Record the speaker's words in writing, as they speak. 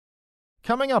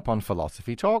Coming up on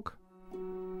Philosophy Talk.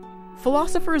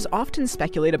 Philosophers often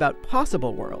speculate about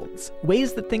possible worlds,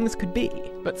 ways that things could be.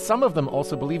 But some of them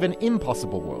also believe in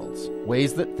impossible worlds,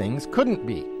 ways that things couldn't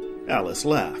be. Alice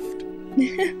laughed.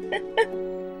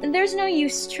 There's no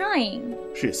use trying,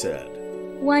 she said.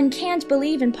 One can't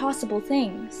believe in possible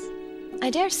things. I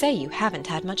dare say you haven't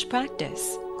had much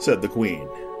practice, said the Queen.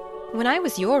 When I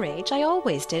was your age, I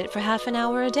always did it for half an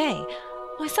hour a day.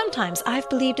 Why, sometimes I've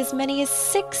believed as many as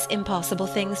 6 impossible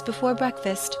things before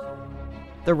breakfast.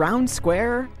 The round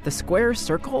square, the square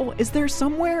circle, is there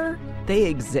somewhere they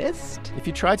exist? If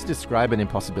you try to describe an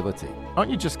impossibility,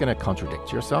 aren't you just going to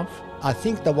contradict yourself? I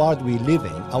think the world we live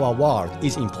in, our world,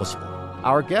 is impossible.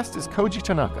 Our guest is Koji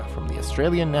Tanaka from the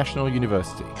Australian National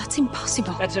University. That's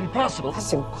impossible. That's impossible.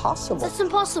 That's impossible. That's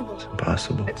impossible.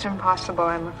 Impossible. It's impossible,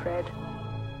 I'm afraid.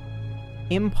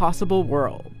 Impossible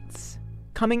worlds.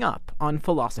 Coming up on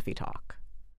Philosophy Talk.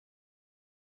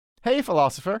 Hey,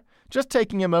 philosopher. Just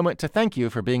taking a moment to thank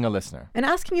you for being a listener. And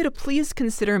asking you to please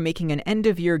consider making an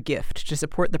end-of-year gift to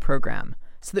support the program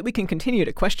so that we can continue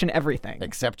to question everything.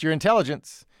 Except your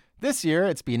intelligence. This year,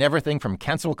 it's been everything from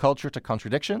cancel culture to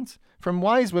contradictions, from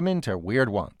wise women to weird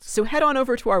ones. So head on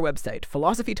over to our website,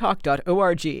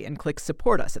 philosophytalk.org, and click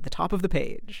Support Us at the top of the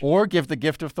page. Or give the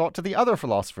gift of thought to the other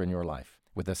philosopher in your life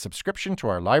with a subscription to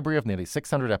our library of nearly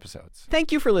 600 episodes.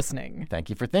 Thank you for listening. Thank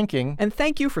you for thinking. And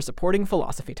thank you for supporting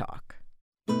Philosophy Talk.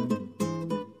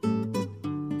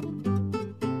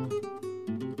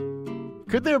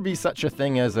 Could there be such a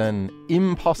thing as an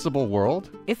impossible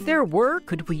world? If there were,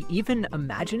 could we even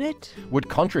imagine it? Would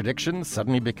contradictions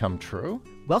suddenly become true?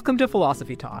 Welcome to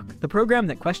Philosophy Talk, the program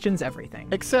that questions everything.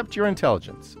 Except your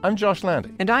intelligence. I'm Josh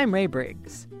Landy. And I'm Ray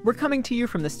Briggs. We're coming to you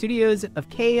from the studios of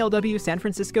KALW San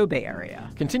Francisco Bay Area.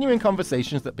 Continuing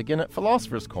conversations that begin at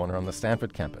Philosopher's Corner on the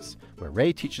Stanford campus, where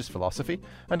Ray teaches philosophy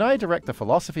and I direct the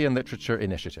Philosophy and Literature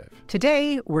Initiative.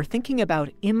 Today, we're thinking about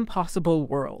impossible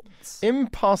worlds.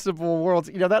 Impossible worlds.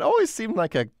 You know, that always seemed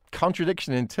like a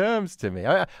contradiction in terms to me.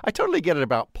 I totally get it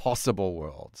about possible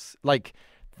worlds. Like,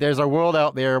 there's a world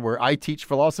out there where I teach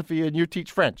philosophy and you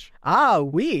teach French. Ah,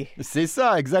 oui. C'est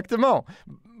ça, exactement.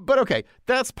 But okay,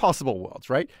 that's possible worlds,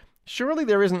 right? Surely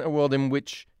there isn't a world in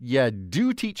which you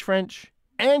do teach French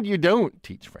and you don't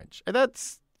teach French.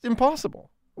 That's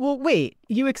impossible. Well, wait,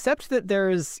 you accept that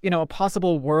there's, a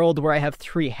possible world where I have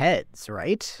 3 heads,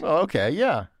 right? Well, okay,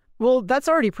 yeah. Well, that's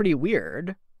already pretty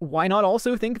weird. Why not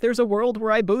also think there's a world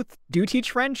where I both do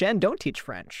teach French and don't teach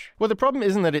French? Well, the problem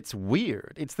isn't that it's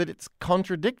weird. It's that it's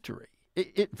contradictory.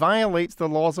 It violates the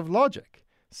laws of logic.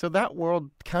 So that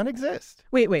world can't exist.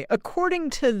 Wait.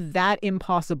 According to that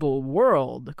impossible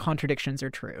world, contradictions are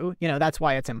true. That's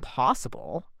why it's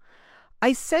impossible.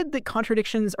 I said that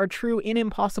contradictions are true in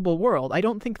impossible world. I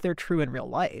don't think they're true in real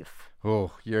life.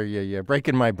 Oh, you're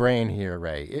breaking my brain here,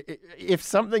 Ray. If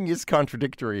something is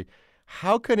contradictory,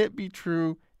 how can it be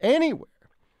true anywhere?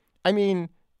 I mean,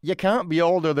 you can't be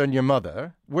older than your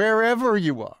mother, wherever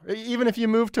you are, even if you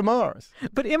move to Mars.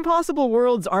 But impossible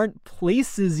worlds aren't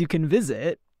places you can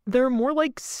visit. They're more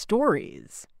like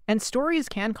stories. And stories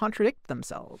can contradict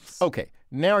themselves. Okay,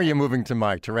 now you're moving to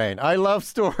my terrain. I love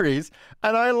stories,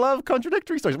 and I love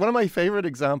contradictory stories. One of my favorite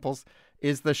examples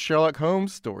is the Sherlock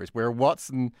Holmes stories, where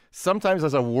Watson sometimes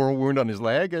has a war wound on his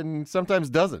leg and sometimes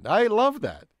doesn't. I love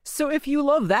that. So if you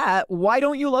love that, why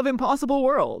don't you love impossible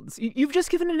worlds? You've just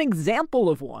given an example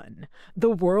of one. The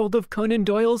world of Conan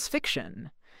Doyle's fiction.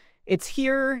 It's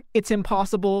here, it's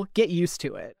impossible, get used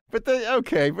to it. But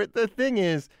the thing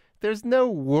is, there's no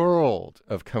world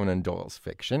of Conan Doyle's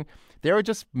fiction. There are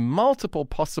just multiple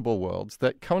possible worlds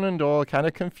that Conan Doyle kind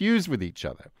of confused with each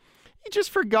other. He just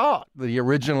forgot that he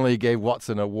originally gave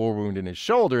Watson a war wound in his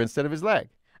shoulder instead of his leg.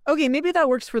 Okay, maybe that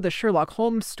works for the Sherlock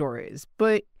Holmes stories,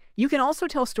 but you can also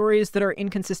tell stories that are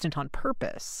inconsistent on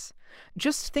purpose.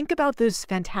 Just think about those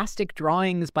fantastic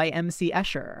drawings by M.C.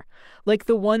 Escher, like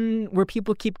the one where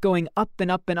people keep going up and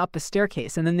up and up a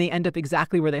staircase, and then they end up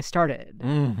exactly where they started.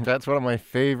 That's one of my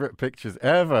favorite pictures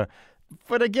ever.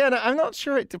 But again, I'm not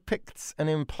sure it depicts an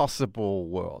impossible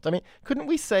world. I mean, couldn't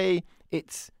we say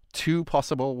it's 2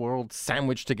 possible worlds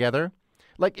sandwiched together?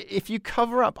 Like, if you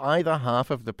cover up either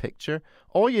half of the picture,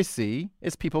 all you see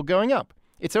is people going up.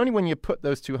 It's only when you put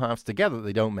those 2 halves together that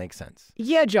they don't make sense.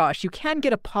 Yeah, Josh, you can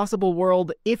get a possible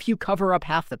world if you cover up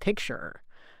half the picture.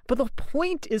 But the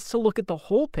point is to look at the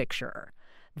whole picture.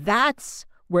 That's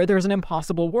where there's an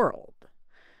impossible world.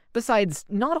 Besides,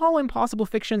 not all impossible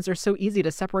fictions are so easy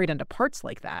to separate into parts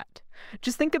like that.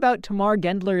 Just think about Tamar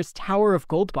Gendler's Tower of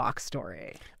Goldbach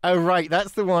story. Oh, right.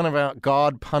 That's the one about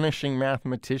God punishing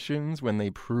mathematicians when they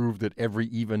prove that every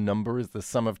even number is the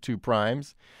sum of two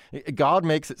primes. God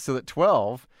makes it so that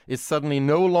 12 is suddenly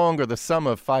no longer the sum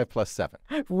of 5 plus 7.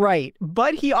 Right,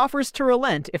 but he offers to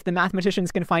relent if the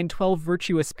mathematicians can find 12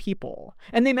 virtuous people.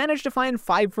 And they manage to find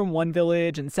 5 from one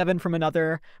village and 7 from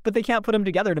another, but they can't put them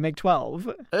together to make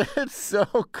 12. It's so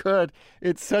good.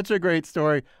 It's such a great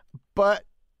story. But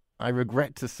I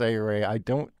regret to say, Ray, I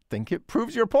don't think it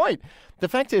proves your point. The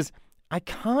fact is, I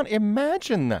can't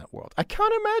imagine that world. I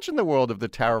can't imagine the world of the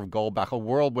Tower of Goldbach, a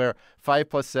world where 5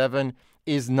 plus 7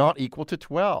 is not equal to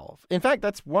 12. In fact,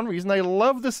 that's one reason I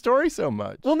love the story so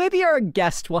much. Well, maybe our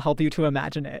guest will help you to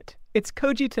imagine it. It's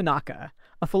Koji Tanaka,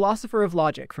 a philosopher of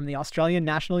logic from the Australian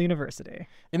National University.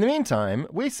 In the meantime,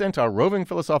 we sent our roving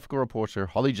philosophical reporter,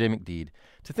 Holly J. McDeed,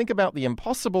 to think about the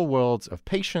impossible worlds of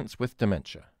patients with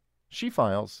dementia. She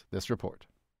files this report.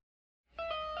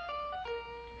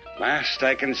 Last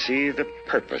I can see the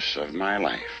purpose of my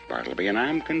life, Bartleby, and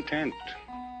I'm content.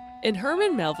 In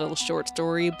Herman Melville's short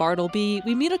story, Bartleby,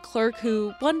 we meet a clerk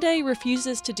who one day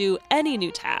refuses to do any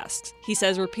new tasks. He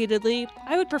says repeatedly,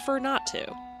 "I would prefer not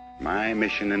to." My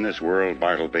mission in this world,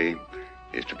 Bartleby,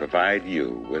 is to provide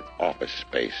you with office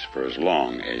space for as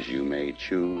long as you may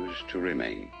choose to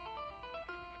remain.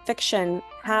 Fiction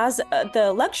has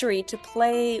the luxury to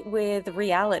play with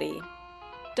reality.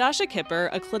 Dasha Kipper,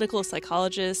 a clinical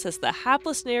psychologist, says the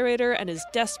hapless narrator and his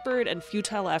desperate and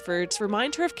futile efforts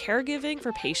remind her of caregiving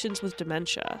for patients with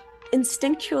dementia.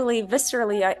 Instinctually,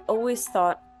 viscerally, I always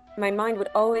thought, my mind would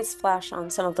always flash on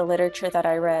some of the literature that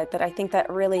I read, that I think that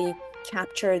really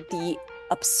captured the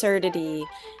absurdity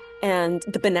and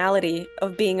the banality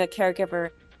of being a caregiver.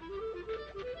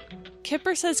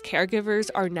 Kipper says caregivers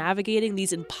are navigating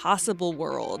these impossible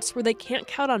worlds where they can't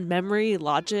count on memory,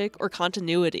 logic, or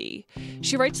continuity.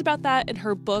 She writes about that in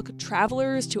her book,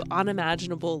 Travelers to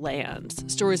Unimaginable Lands,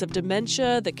 Stories of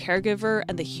Dementia, the Caregiver,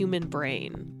 and the Human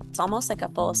Brain. It's almost like a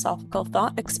philosophical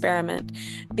thought experiment,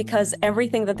 because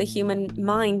everything that the human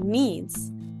mind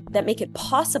needs that make it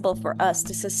possible for us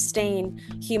to sustain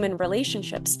human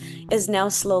relationships is now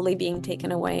slowly being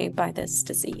taken away by this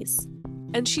disease.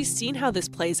 And she's seen how this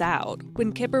plays out.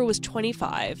 When Kipper was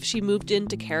 25, she moved in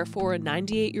to care for a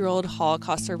 98-year-old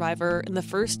Holocaust survivor in the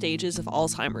first stages of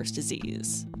Alzheimer's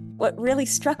disease. What really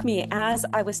struck me as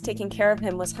I was taking care of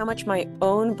him was how much my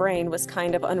own brain was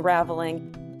kind of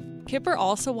unraveling. Kipper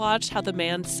also watched how the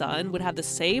man's son would have the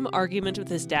same argument with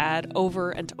his dad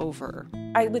over and over.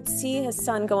 I would see his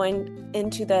son going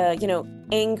into the,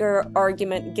 anger,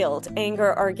 argument, guilt,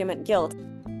 anger, argument, guilt.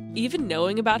 Even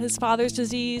knowing about his father's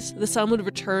disease, the son would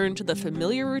return to the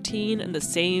familiar routine and the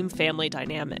same family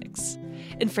dynamics.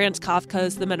 In Franz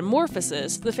Kafka's The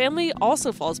Metamorphosis, the family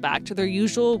also falls back to their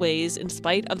usual ways in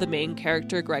spite of the main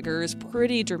character Gregor's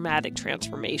pretty dramatic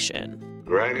transformation.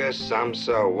 Gregor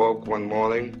Samsa awoke one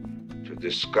morning to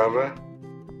discover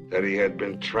that he had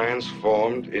been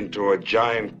transformed into a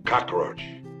giant cockroach.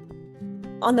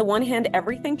 On the one hand,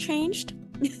 everything changed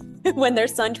when their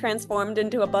son transformed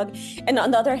into a bug, and on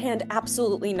the other hand,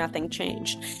 absolutely nothing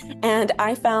changed. And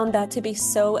I found that to be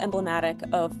so emblematic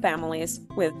of families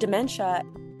with dementia.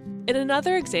 In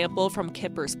another example from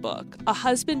Kipper's book, a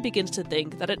husband begins to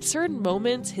think that at certain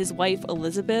moments his wife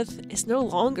Elizabeth is no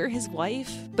longer his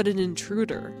wife, but an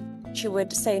intruder. She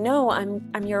would say, "No, I'm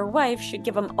your wife." She'd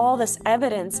give him all this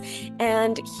evidence,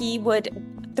 and he would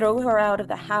throw her out of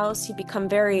the house. He'd become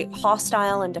very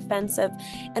hostile and defensive.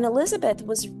 And Elizabeth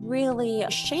was really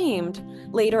ashamed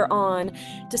later on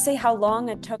to say how long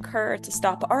it took her to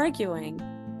stop arguing.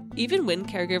 Even when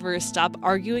caregivers stop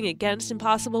arguing against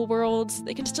impossible worlds,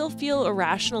 they can still feel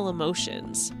irrational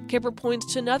emotions. Kipper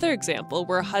points to another example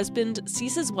where a husband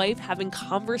sees his wife having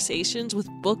conversations with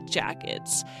book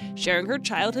jackets, sharing her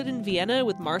childhood in Vienna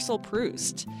with Marcel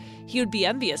Proust. He would be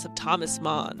envious of Thomas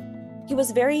Mann. He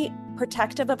was very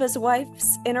protective of his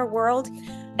wife's inner world.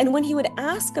 And when he would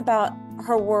ask about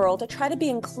her world, to try to be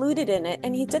included in it,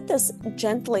 and he did this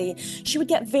gently, she would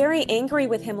get very angry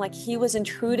with him, like he was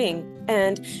intruding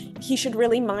and he should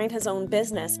really mind his own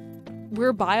business.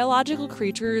 We're biological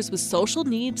creatures with social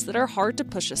needs that are hard to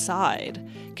push aside.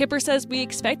 Kipper says we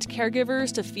expect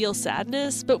caregivers to feel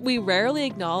sadness, but we rarely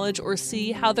acknowledge or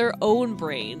see how their own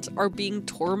brains are being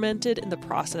tormented in the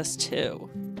process too.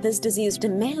 This disease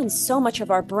demands so much of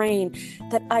our brain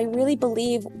that I really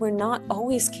believe we're not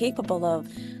always capable of.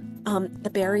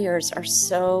 The barriers are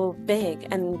so big,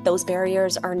 and those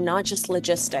barriers are not just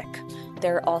logistic,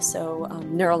 they're also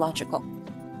neurological.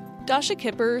 Dasha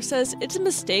Kipper says it's a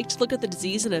mistake to look at the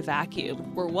disease in a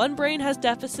vacuum, where one brain has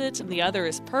deficits and the other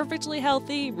is perfectly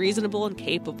healthy, reasonable, and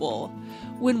capable.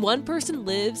 When one person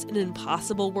lives in an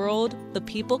impossible world, the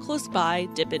people close by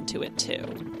dip into it too.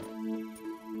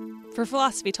 For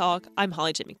Philosophy Talk, I'm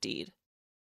Holly J. McDeed.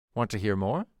 Want to hear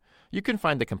more? You can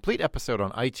find the complete episode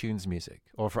on iTunes Music,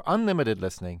 or for unlimited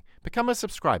listening, become a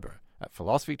subscriber at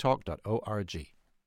philosophytalk.org.